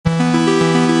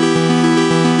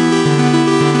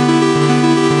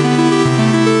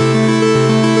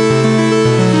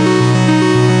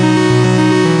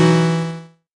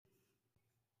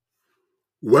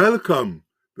Welcome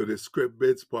to the Script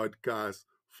Bits podcast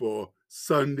for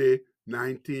Sunday,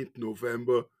 19th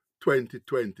November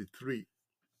 2023.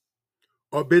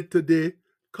 Our bit today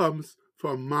comes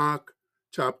from Mark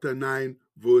chapter 9,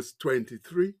 verse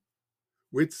 23,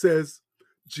 which says,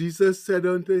 Jesus said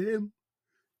unto him,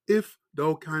 If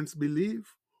thou canst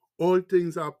believe, all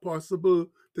things are possible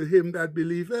to him that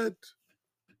believeth.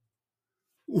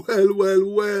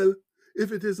 Well,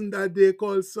 if it isn't that day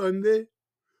called Sunday,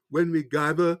 when we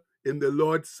gather in the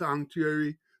Lord's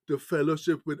sanctuary to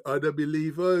fellowship with other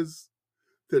believers,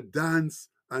 to dance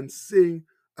and sing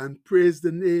and praise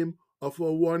the name of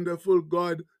our wonderful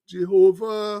God,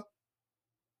 Jehovah.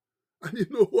 And you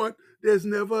know what? There's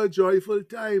never a joyful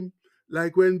time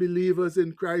like when believers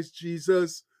in Christ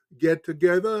Jesus get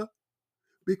together,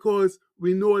 because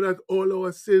we know that all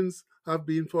our sins have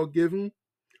been forgiven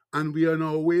and we are on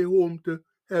our way home to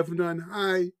heaven on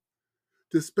high,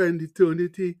 to spend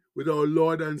eternity with our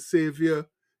Lord and Savior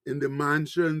in the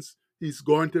mansions He's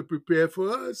going to prepare for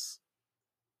us.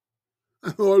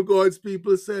 And all God's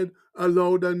people said,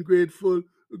 aloud and grateful,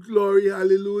 glory,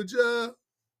 hallelujah.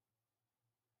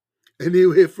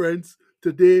 Anyway, friends,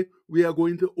 today we are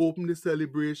going to open the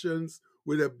celebrations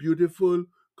with a beautiful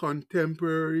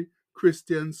contemporary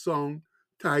Christian song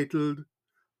titled,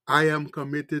 I Am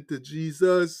Committed to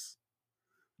Jesus,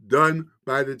 done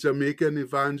by the Jamaican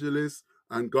evangelist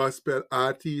and gospel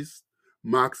artist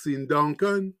Maxine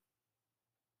Duncan.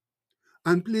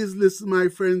 And please listen, my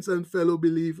friends and fellow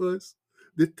believers,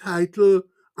 the title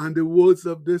and the words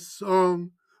of this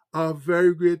song are of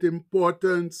very great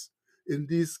importance in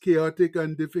these chaotic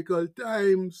and difficult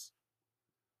times.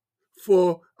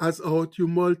 For as our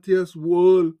tumultuous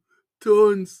world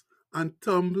turns and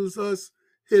tumbles us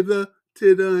hither,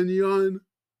 thither, and yon,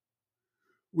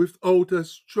 without a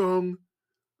strong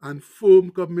and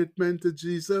firm commitment to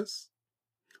Jesus,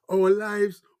 our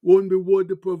lives won't be worth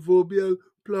the proverbial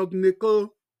plug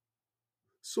nickel.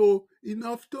 So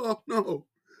enough talk now.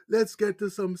 Let's get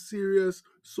to some serious,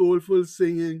 soulful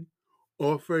singing,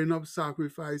 offering up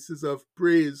sacrifices of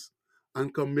praise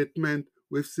and commitment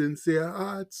with sincere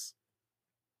hearts.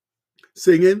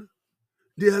 Singing,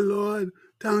 Dear Lord,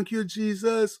 thank you,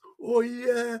 Jesus. Oh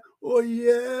yeah, oh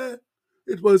yeah.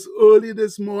 It was early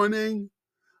this morning.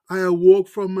 I awoke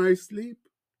from my sleep.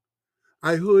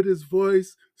 I heard his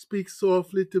voice speak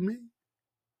softly to me.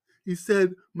 He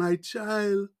said, My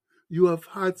child, you have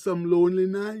had some lonely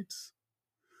nights.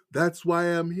 That's why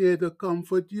I'm here to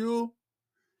comfort you,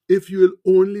 if you'll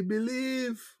only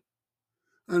believe.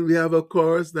 And we have a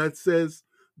chorus that says,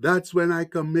 That's when I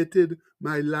committed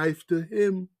my life to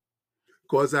him,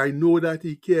 'cause I know that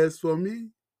he cares for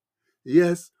me.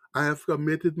 Yes, I have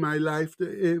committed my life to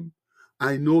him.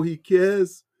 I know he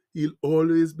cares. He'll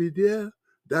always be there.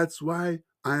 That's why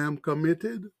I am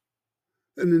committed.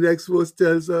 And the next verse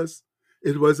tells us,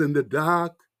 It was in the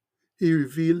dark he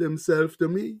revealed himself to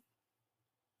me.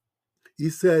 He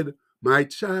said, My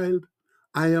child,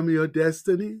 I am your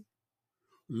destiny.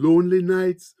 Lonely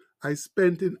nights I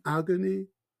spent in agony.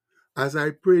 As I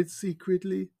prayed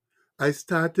secretly, I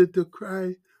started to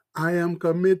cry, I am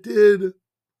committed.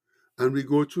 And we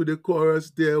go through the chorus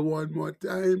there one more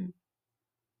time.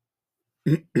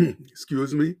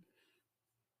 Excuse me.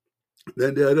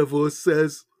 Then the other verse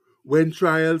says, When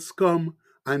trials come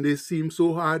and they seem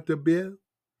so hard to bear,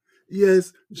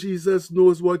 yes, Jesus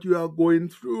knows what you are going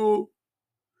through.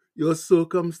 Your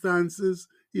circumstances,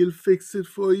 He'll fix it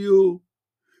for you.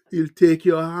 He'll take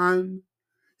your hand.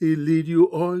 He'll lead you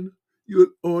on.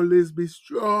 You'll always be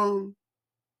strong.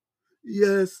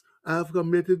 Yes, I've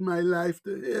committed my life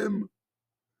to Him,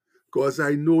 'cause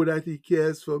I know that He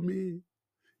cares for me.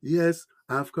 Yes,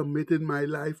 I've committed my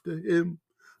life to Him.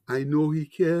 I know He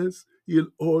cares.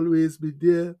 He'll always be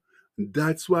there.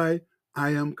 That's why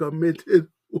I am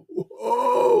committed.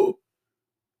 Oh,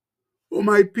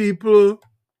 my people.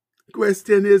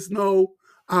 Question is now,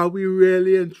 are we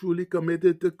really and truly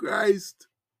committed to Christ?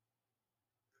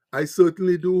 I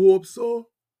certainly do hope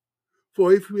so.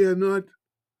 For if we are not,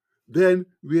 then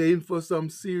we are in for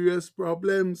some serious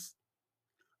problems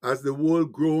as the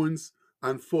world groans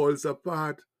and falls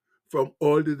apart from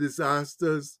all the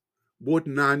disasters, both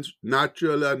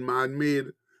natural and man-made,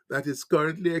 that it's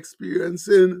currently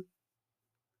experiencing.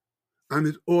 And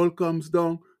it all comes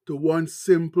down to one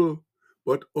simple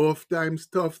but oftentimes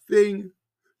tough thing.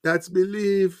 That's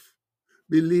belief.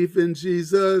 Belief in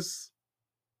Jesus.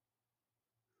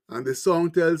 And the song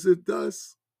tells it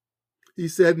thus. He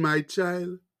said, My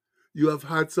child, you have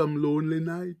had some lonely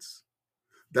nights.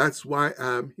 That's why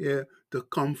I'm here to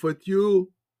comfort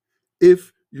you,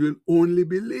 if you'll only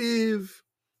believe.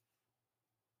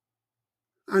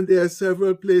 And there are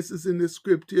several places in the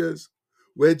scriptures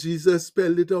where Jesus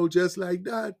spelled it out just like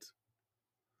that.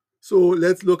 So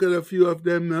let's look at a few of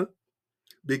them now,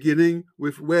 beginning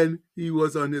with when he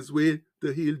was on his way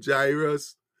to heal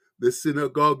Jairus, the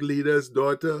synagogue leader's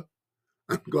daughter,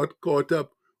 and got caught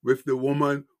up with the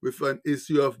woman with an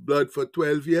issue of blood for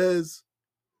 12 years,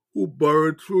 who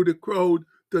burrowed through the crowd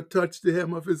to touch the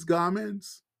hem of his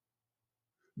garments.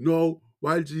 Now,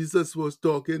 while Jesus was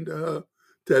talking to her,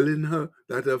 telling her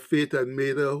that her faith had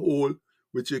made her whole,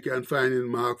 which you can find in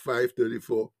Mark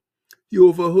 5:34, he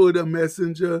overheard a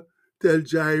messenger tell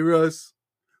Jairus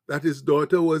that his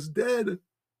daughter was dead.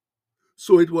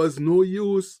 So it was no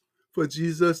use for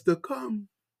Jesus to come.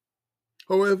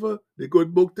 However, the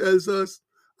good book tells us,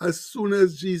 as soon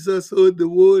as Jesus heard the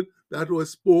word that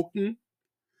was spoken,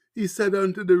 he said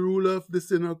unto the ruler of the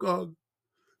synagogue,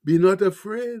 "Be not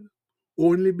afraid,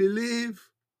 only believe."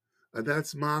 And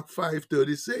that's Mark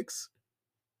 5:36.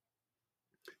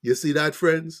 You see that,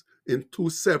 friends? In two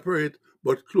separate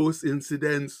but close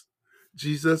incidents,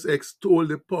 Jesus extolled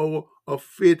the power of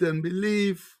faith and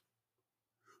belief.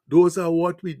 Those are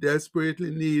what we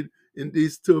desperately need in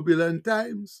these turbulent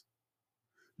times.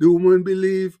 The woman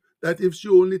believed that if she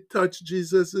only touched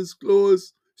Jesus'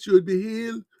 clothes, she would be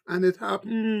healed, and it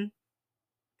happened.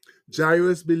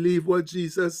 Jairus believed what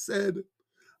Jesus said,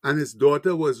 and his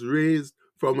daughter was raised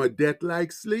from a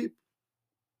death-like sleep.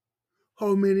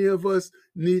 How many of us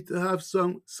need to have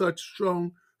such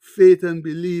strong faith and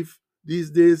belief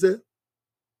these days?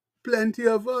 Plenty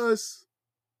of us.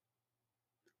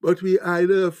 But we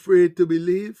either afraid to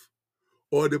believe,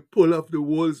 or the pull of the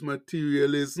world's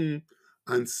materialism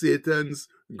and Satan's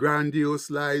grandiose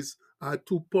lies are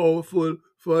too powerful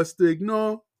for us to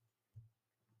ignore.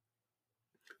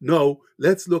 Now,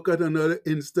 let's look at another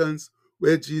instance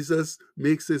where Jesus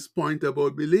makes his point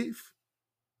about belief.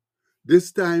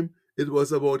 This time, it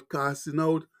was about casting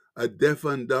out a deaf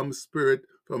and dumb spirit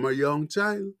from a young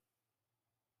child.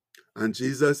 And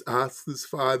Jesus asked his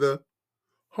father,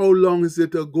 "How long is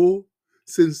it ago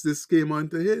since this came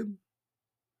unto him?"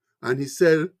 And he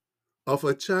said, "Of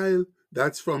a child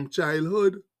that's from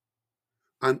childhood.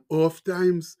 And oft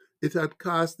times it had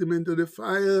cast him into the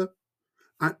fire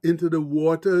and into the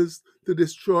waters to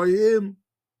destroy him.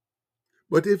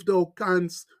 But if thou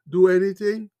canst do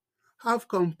anything, have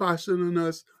compassion on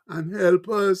us and help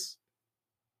us."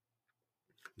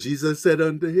 Jesus said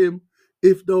unto him,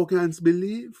 "If thou canst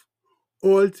believe,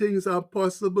 all things are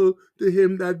possible to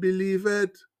him that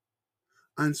believeth."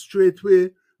 And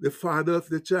straightway the father of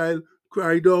the child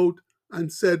cried out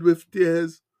and said with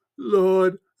tears,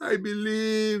 "Lord, I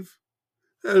believe.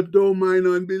 Help thou mine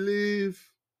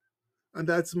unbelief." And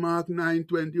that's Mark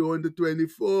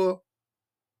 9:21-24.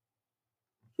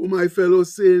 Oh, my fellow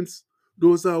saints,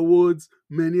 those are words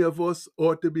many of us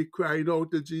ought to be crying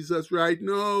out to Jesus right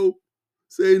now,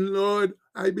 saying, "Lord,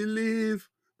 I believe,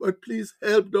 but please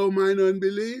help thou mine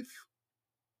unbelief."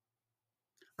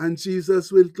 And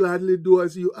Jesus will gladly do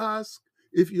as you ask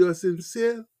if you are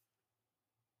sincere.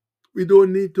 We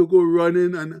don't need to go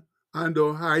running and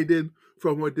or hiding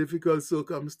from our difficult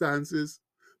circumstances,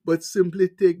 but simply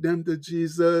take them to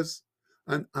Jesus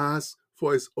and ask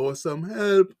for his awesome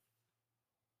help.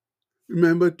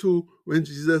 Remember too, when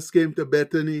Jesus came to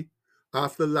Bethany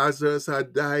after Lazarus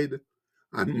had died,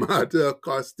 and Martha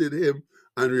accosted him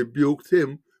and rebuked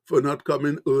him for not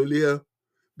coming earlier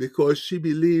because she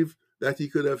believed that he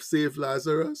could have saved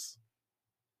Lazarus.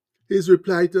 His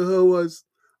reply to her was,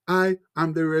 "I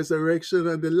am the resurrection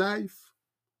and the life.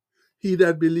 He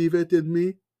that believeth in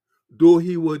me, though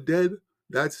he were dead,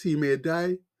 that he may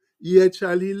die, yet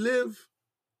shall he live.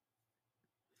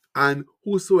 And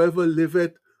whosoever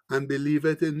liveth and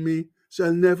believeth in me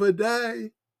shall never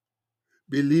die.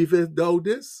 Believest thou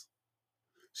this?"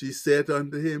 She said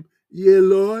unto him, "Yea,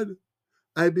 Lord,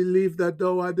 I believe that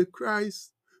thou art the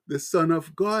Christ, the Son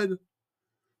of God,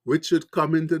 which should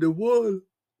come into the world."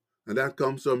 And that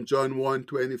comes from John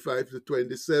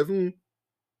 1:25-27.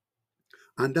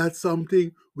 And that's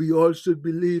something we all should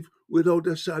believe without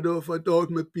a shadow of a doubt,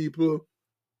 my people.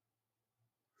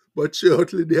 But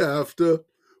shortly thereafter,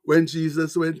 when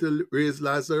Jesus went to raise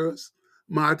Lazarus,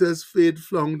 Martha's faith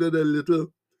floundered a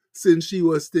little, since she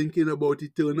was thinking about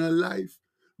eternal life,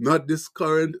 not this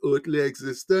current earthly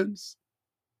existence.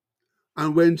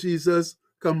 And when Jesus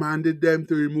commanded them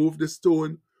to remove the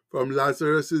stone from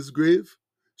Lazarus' grave,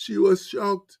 she was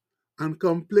shocked and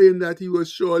complained that he was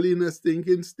surely in a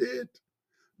stinking state,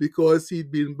 because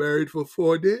he'd been buried for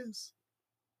 4 days.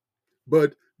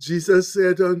 But Jesus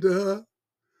said unto her,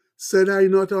 "Said I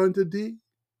not unto thee,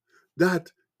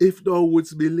 that if thou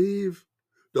wouldst believe,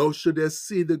 thou shouldest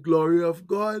see the glory of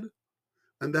God?"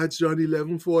 And that's John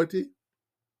 11:40.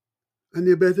 And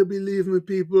you better believe me,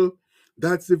 people,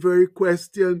 that's the very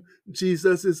question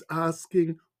Jesus is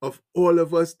asking of all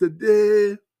of us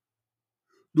today.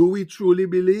 Do we truly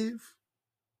believe?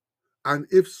 And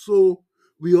if so,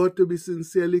 we ought to be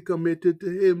sincerely committed to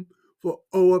Him for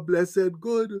our blessed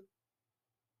good.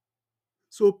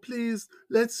 So please,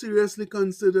 let's seriously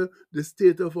consider the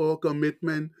state of our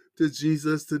commitment to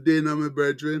Jesus today, now, my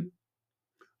brethren,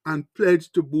 and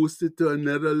pledge to boost it to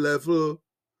another level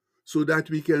so that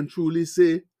we can truly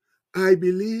say, I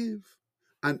believe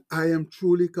and I am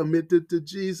truly committed to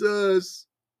Jesus.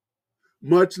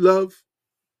 Much love.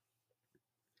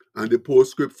 And the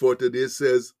postscript for today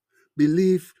says,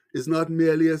 belief is not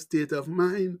merely a state of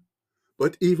mind,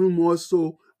 but even more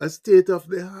so, a state of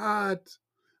the heart.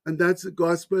 And that's the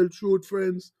gospel truth,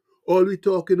 friends. All we're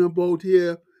talking about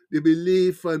here, the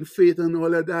belief and faith and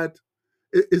all of that,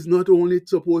 is not only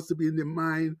supposed to be in the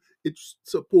mind, it's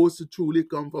supposed to truly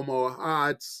come from our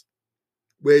hearts,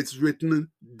 where it's written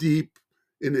deep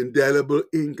in indelible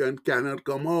ink and cannot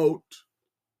come out.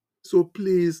 So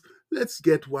please, let's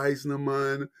get wise now,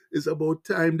 man. It's about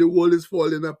time. The world is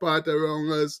falling apart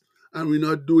around us, and we're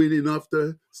not doing enough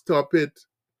to stop it.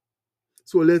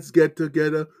 So let's get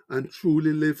together and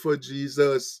truly live for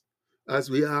Jesus as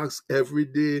we ask every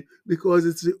day, because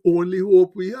it's the only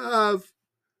hope we have.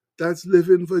 That's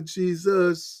living for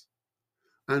Jesus.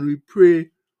 And we pray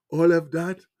all of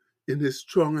that in His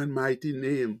strong and mighty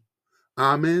name.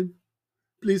 Amen.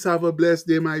 Please have a blessed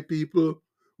day, my people.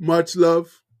 Much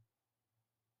love.